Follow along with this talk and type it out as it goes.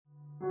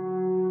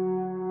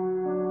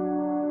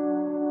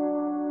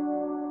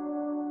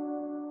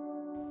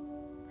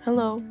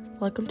Hello,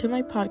 welcome to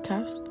my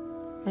podcast.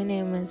 My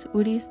name is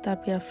Uris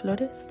Tapia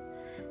Flores,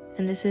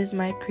 and this is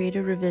my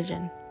creative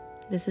revision.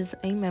 This is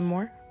a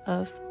memoir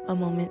of a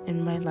moment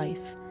in my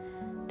life.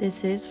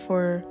 This is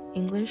for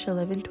English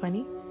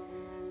 1120,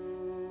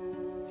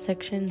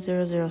 section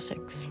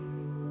 006.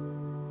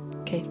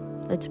 Okay,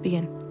 let's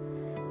begin.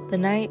 The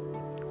night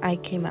I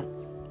came out.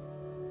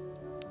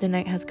 The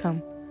night has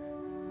come.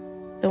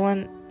 The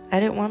one I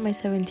didn't want my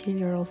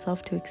 17-year-old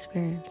self to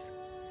experience.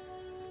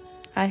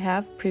 I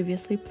have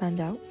previously planned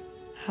out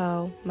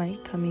how my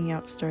coming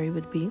out story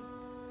would be.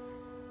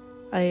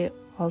 I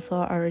also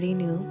already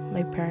knew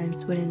my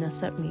parents wouldn't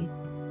accept me,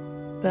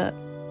 but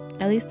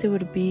at least it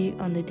would be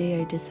on the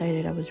day I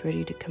decided I was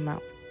ready to come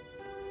out.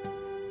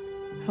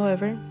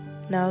 However,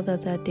 now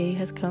that that day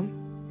has come,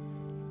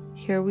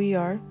 here we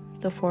are,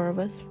 the four of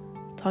us,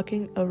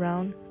 talking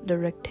around the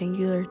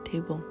rectangular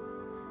table.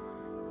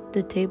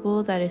 The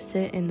table that is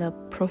set in the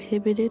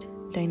prohibited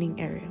dining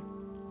area.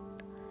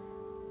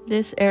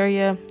 This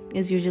area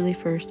is usually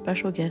for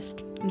special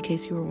guests, in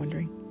case you were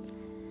wondering.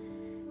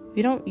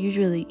 We don't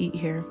usually eat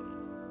here.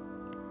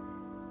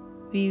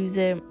 We use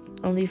it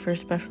only for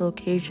special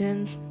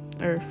occasions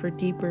or for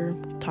deeper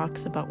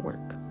talks about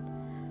work.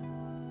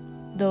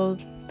 Though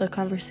the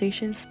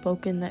conversation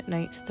spoken that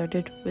night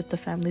started with the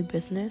family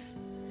business,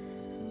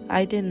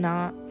 I did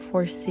not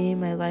foresee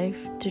my life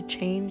to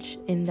change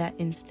in that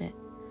instant.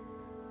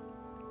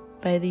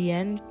 By the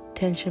end,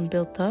 tension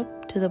built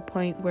up to the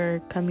point where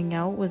coming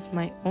out was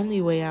my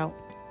only way out.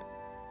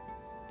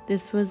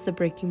 This was the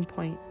breaking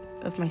point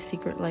of my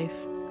secret life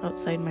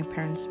outside my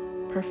parents'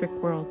 perfect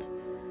world.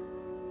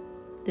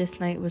 This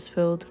night was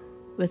filled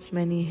with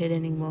many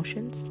hidden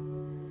emotions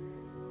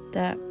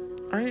that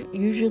aren't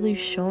usually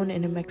shown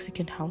in a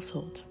Mexican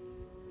household.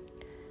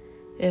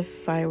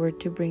 If I were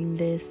to bring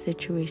this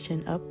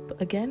situation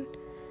up again,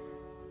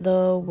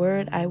 the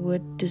word I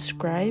would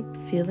describe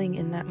feeling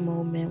in that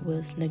moment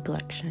was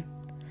neglection.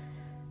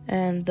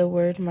 And the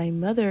word my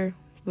mother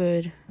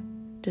would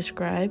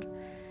describe,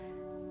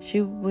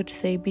 she would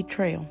say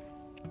betrayal.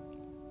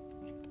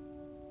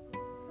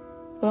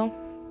 Well,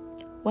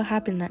 what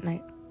happened that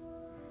night?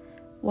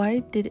 Why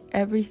did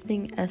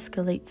everything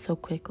escalate so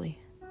quickly?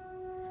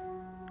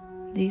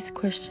 These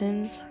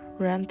questions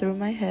ran through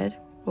my head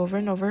over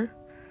and over,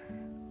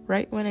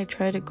 right when I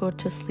tried to go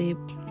to sleep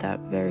that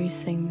very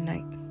same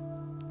night.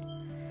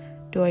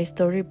 Do I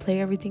still replay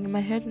everything in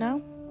my head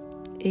now,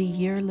 a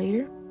year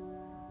later?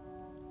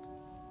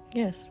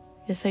 Yes,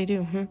 I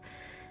do.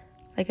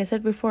 Like I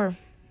said before,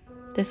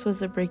 this was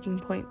the breaking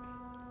point.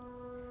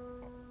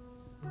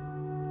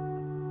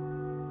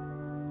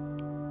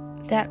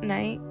 That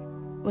night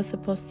was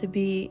supposed to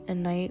be a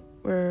night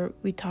where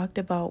we talked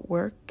about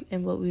work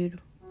and what we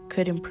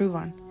could improve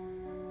on.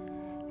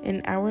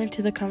 An hour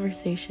into the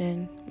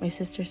conversation, my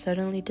sister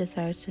suddenly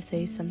decides to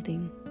say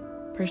something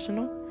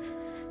personal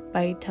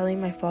by telling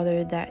my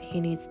father that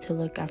he needs to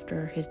look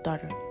after his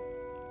daughter.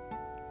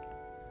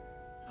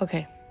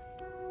 Okay,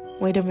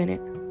 wait a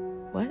minute.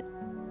 What?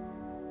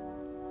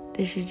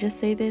 Did she just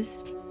say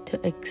this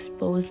to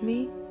expose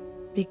me?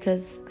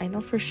 Because I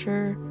know for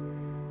sure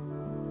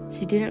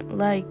she didn't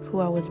like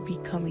who I was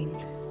becoming.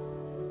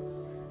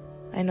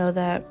 I know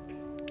that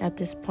at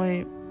this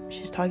point,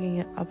 she's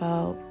talking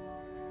about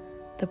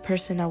the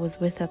person I was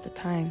with at the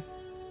time.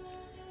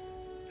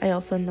 I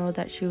also know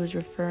that she was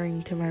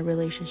referring to my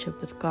relationship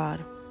with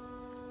God.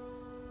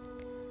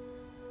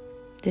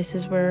 This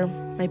is where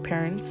my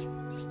parents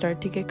start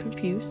to get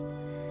confused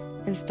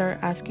and start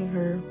asking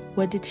her,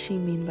 what did she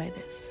mean by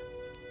this?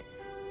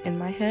 In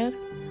my head,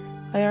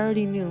 I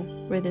already knew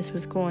where this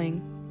was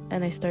going,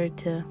 and I started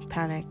to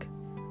panic,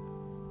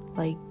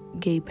 like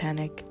gay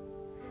panic,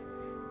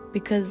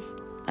 because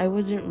I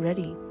wasn't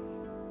ready.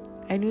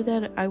 I knew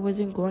that I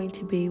wasn't going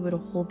to be able to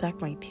hold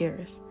back my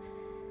tears,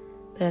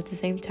 but at the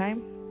same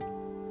time,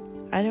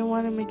 I didn't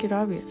want to make it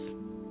obvious.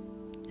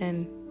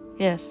 And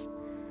yes,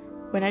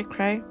 when I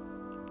cry,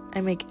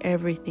 I make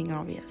everything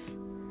obvious.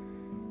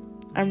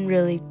 I'm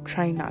really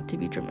trying not to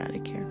be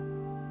dramatic here.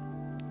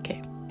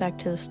 Okay, back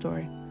to the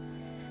story.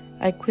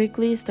 I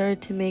quickly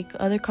started to make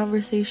other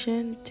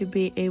conversation to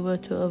be able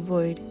to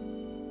avoid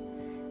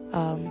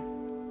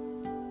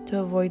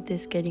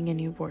this getting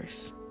any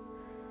worse.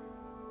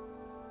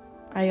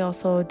 I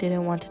also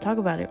didn't want to talk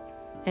about it,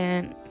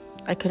 and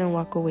I couldn't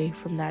walk away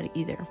from that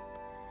either.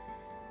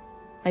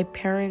 My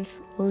parents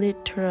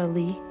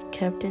literally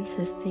kept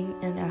insisting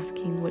and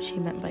asking what she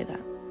meant by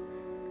that.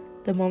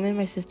 The moment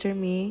my sister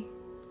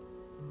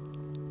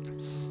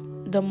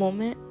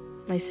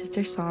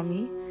saw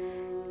me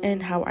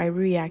and how I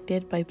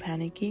reacted by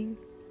panicking,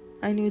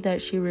 I knew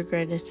that she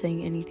regretted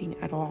saying anything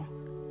at all.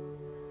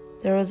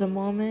 There was a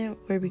moment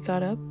where we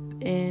got up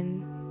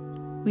and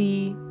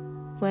we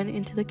went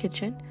into the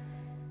kitchen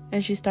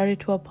and she started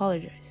to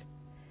apologize.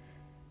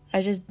 I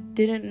just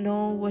didn't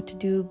know what to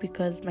do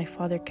because my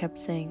father kept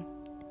saying,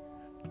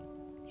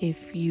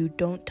 if you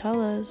don't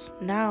tell us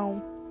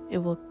now, it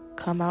will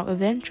come out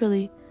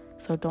eventually,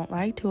 so don't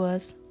lie to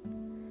us.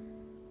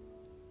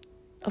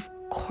 Of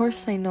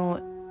course I know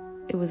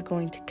it was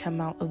going to come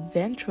out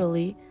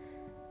eventually,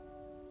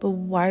 but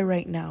why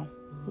right now?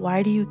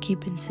 Why do you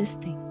keep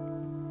insisting?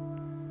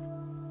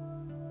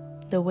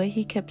 The way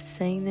he kept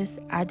saying this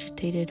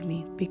agitated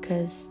me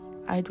because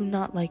I do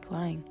not like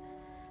lying.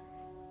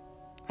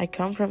 I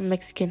come from a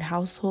Mexican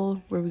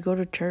household where we go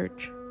to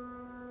church,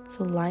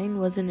 so lying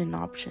wasn't an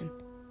option.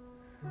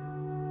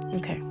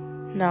 Okay,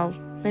 now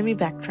let me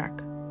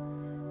backtrack.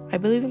 I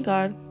believe in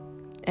God,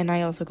 and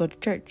I also go to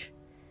church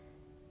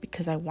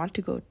because I want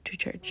to go to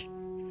church,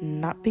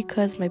 not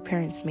because my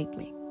parents make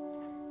me.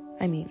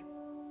 I mean,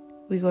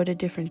 we go to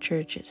different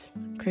churches,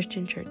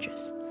 Christian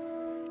churches.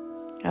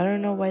 I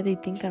don't know why they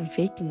think I'm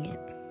faking it.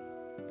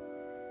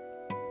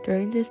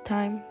 During this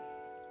time,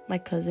 my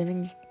cousin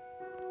and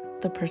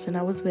the person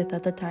I was with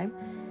at the time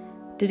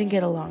didn't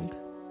get along.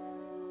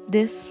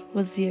 This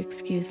was the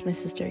excuse my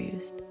sister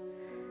used.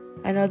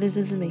 I know this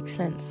doesn't make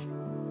sense.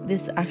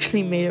 This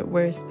actually made it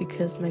worse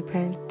because my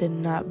parents did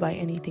not buy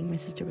anything my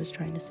sister was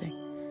trying to say.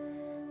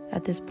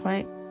 At this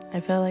point,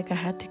 I felt like I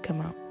had to come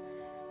out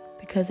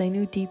because I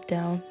knew deep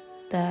down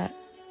that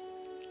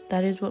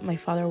is what my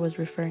father was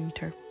referring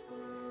to.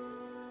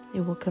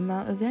 It will come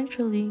out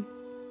eventually.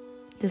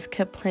 This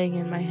kept playing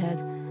in my head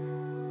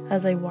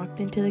as I walked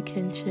into the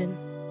kitchen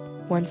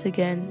once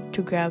again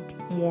to grab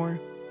more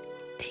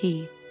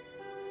tea.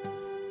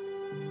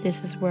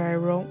 This is where I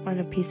wrote on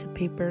a piece of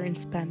paper in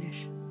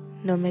Spanish,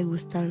 "No me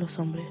gustan los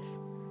hombres."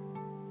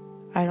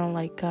 I don't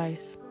like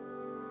guys.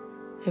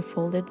 I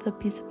folded the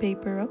piece of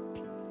paper up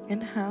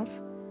in half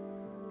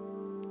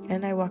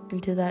and I walked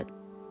into that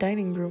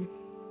dining room,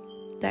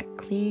 that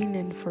clean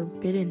and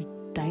forbidden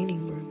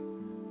dining room.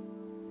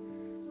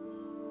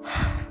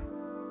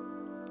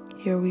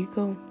 Here we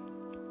go.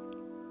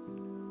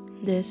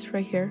 This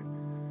right here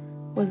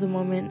was the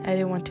moment I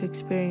didn't want to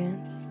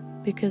experience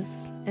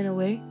because, in a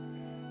way,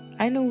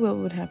 I knew what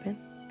would happen.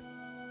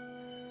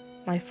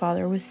 My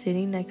father was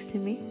sitting next to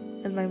me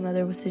and my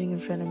mother was sitting in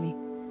front of me.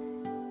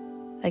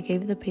 I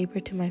gave the paper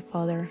to my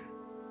father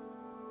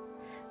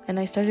and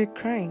I started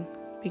crying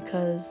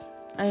because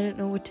I didn't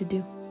know what to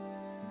do.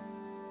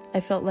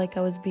 I felt like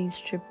I was being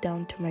stripped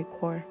down to my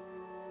core.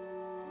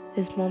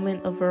 This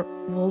moment of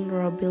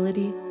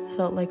vulnerability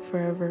felt like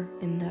forever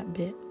in that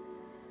bit.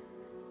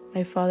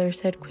 My father's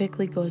head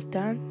quickly goes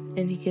down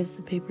and he gives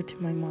the paper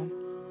to my mom.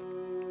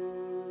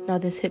 Now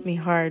this hit me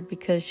hard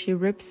because she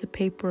rips the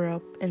paper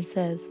up and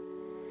says,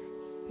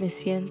 "Me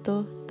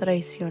siento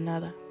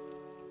traicionada."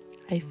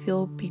 I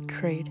feel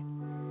betrayed.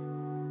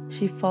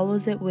 She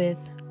follows it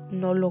with,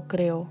 "No lo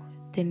creo,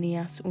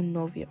 tenías un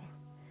novio."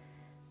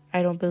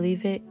 I don't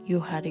believe it, you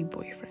had a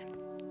boyfriend.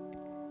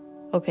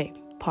 Okay,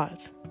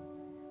 pause.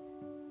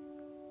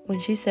 When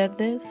she said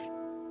this,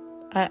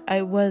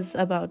 I was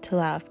about to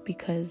laugh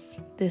because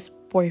this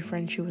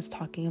boyfriend she was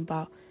talking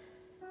about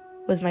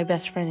was my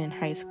best friend in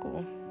high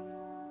school.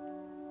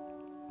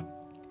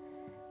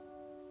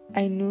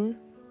 I knew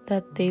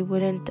that they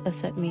wouldn't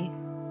accept me,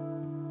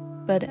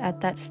 but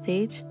at that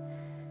stage,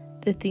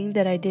 the thing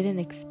that I didn't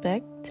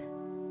expect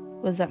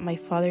was that my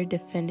father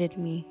defended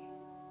me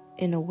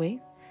in a way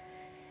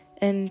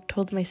and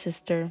told my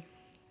sister,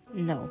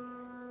 "No,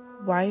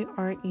 why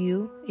aren't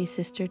you a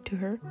sister to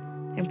her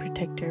and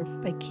protect her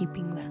by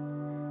keeping that?"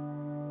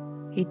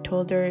 He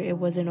told her it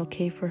wasn't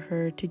okay for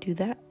her to do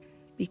that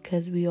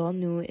because we all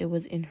knew it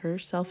was in her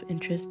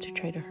self-interest to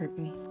try to hurt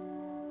me.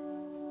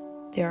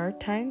 There are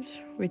times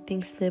where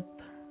things slip,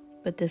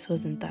 but this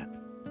wasn't that.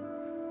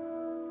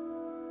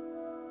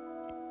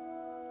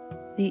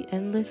 The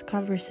endless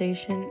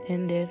conversation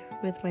ended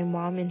with my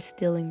mom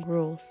instilling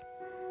rules.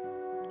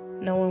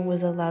 No one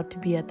was allowed to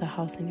be at the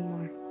house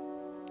anymore.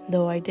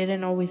 Though I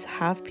didn't always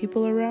have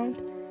people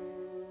around,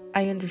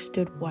 I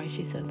understood why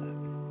she said that.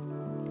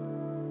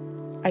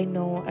 I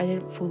know I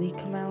didn't fully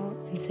come out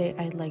and say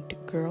I liked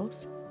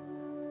girls.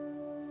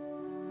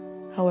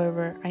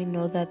 However, I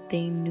know that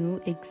they knew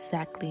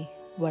exactly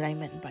what I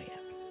meant by it.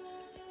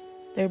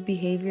 Their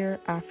behavior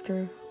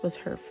after was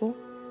hurtful.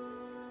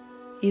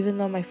 Even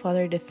though my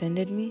father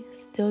defended me,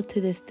 still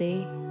to this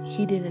day,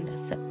 he didn't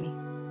accept me.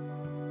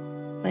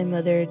 My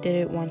mother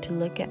didn't want to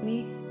look at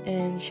me,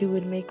 and she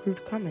would make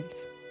rude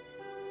comments.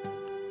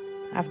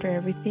 After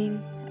everything,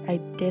 I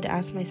did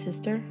ask my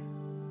sister,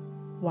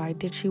 why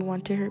did she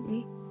want to hurt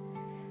me?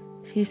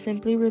 She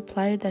simply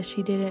replied that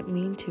she didn't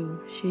mean to.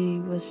 She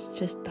was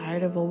just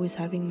tired of always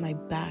having my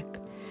back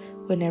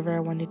whenever I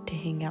wanted to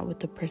hang out with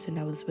the person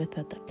I was with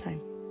at that time.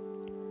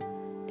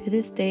 To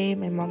this day,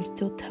 my mom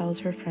still tells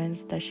her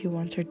friends that she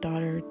wants her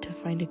daughter to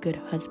find a good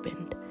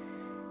husband.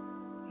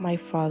 My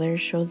father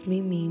shows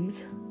me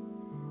memes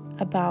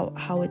about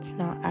how it's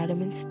not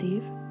Adam and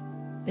Steve,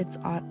 it's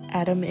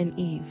Adam and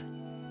Eve.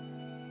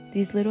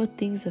 These little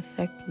things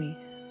affect me.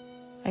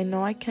 I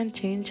know I can't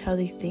change how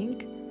they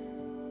think,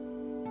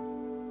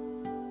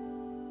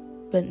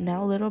 but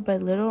now little by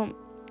little,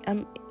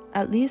 I'm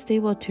at least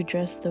able to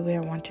dress the way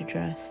I want to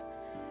dress.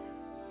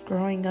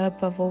 Growing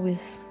up, I've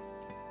always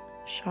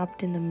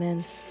shopped in the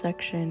men's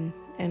section,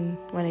 and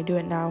when I do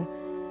it now,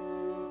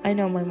 I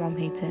know my mom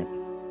hates it.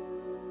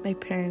 My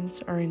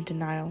parents are in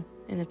denial,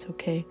 and it's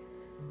okay.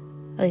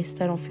 At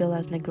least I don't feel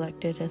as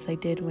neglected as I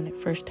did when it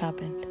first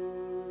happened.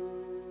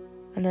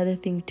 Another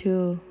thing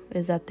too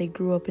is that they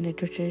grew up in a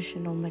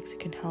traditional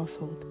Mexican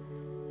household.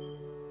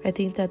 I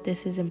think that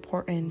this is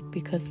important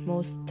because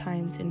most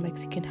times in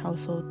Mexican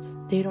households,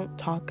 they don't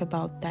talk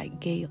about that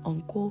gay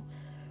uncle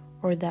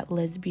or that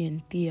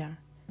lesbian tia.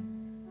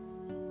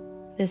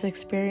 This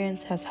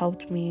experience has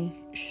helped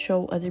me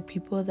show other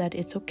people that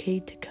it's okay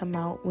to come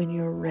out when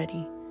you're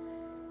ready.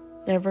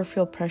 Never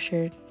feel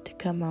pressured to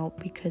come out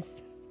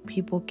because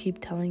people keep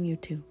telling you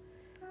to.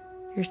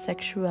 Your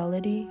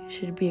sexuality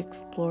should be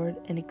explored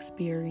and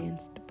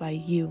experienced by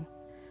you.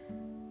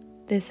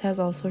 This has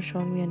also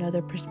shown me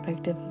another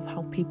perspective of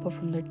how people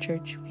from their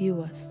church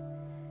view us.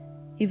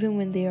 Even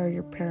when they are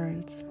your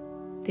parents,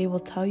 they will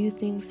tell you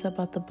things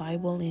about the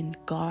Bible and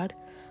God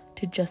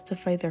to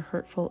justify their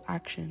hurtful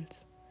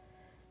actions.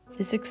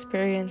 This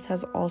experience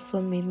has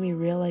also made me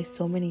realize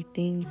so many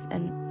things,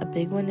 and a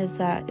big one is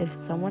that if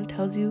someone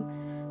tells you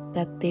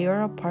that they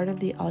are a part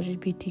of the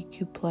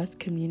LGBTQ plus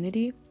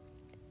community,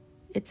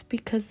 it's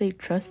because they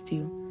trust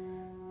you,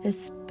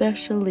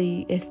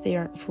 especially if they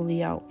aren't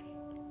fully out.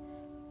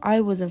 I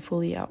wasn't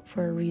fully out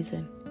for a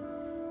reason.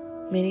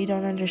 Many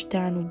don't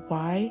understand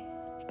why,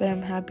 but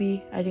I'm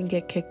happy I didn't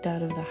get kicked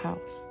out of the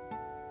house.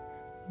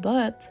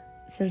 But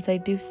since I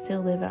do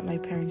still live at my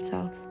parents'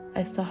 house,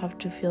 I still have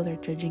to feel their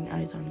judging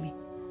eyes on me.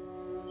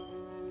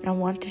 I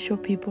want to show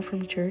people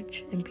from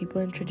church and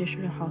people in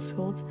traditional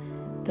households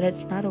that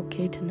it's not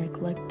okay to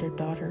neglect their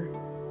daughter,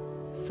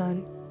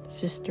 son,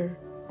 sister,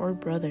 or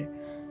brother.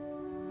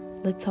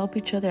 Let's help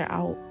each other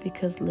out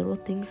because little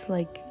things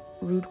like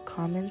rude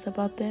comments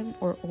about them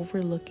or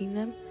overlooking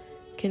them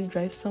can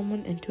drive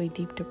someone into a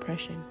deep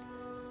depression.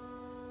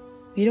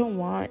 We don't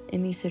want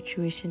any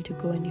situation to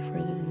go any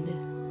further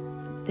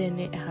than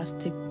it has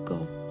to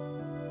go.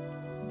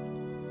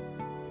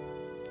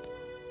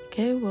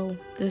 Okay, well,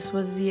 this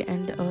was the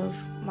end of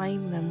my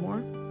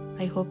memoir.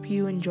 I hope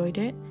you enjoyed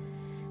it,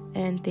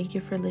 and thank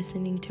you for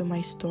listening to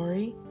my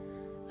story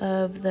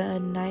of the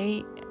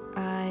night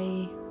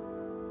I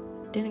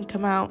didn't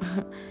come out.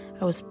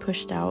 I was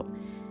pushed out,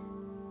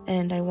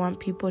 and I want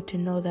people to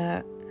know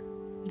that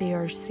they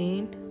are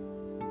seen,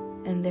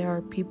 and there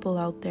are people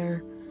out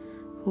there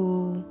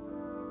who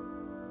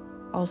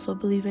also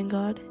believe in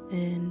God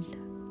and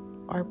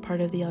are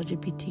part of the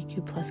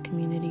LGBTQ plus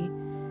community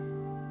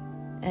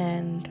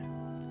and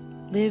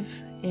live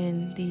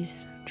in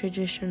these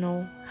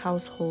traditional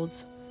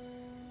households.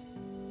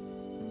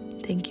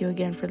 Thank you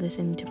again for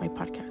listening to my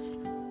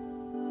podcast.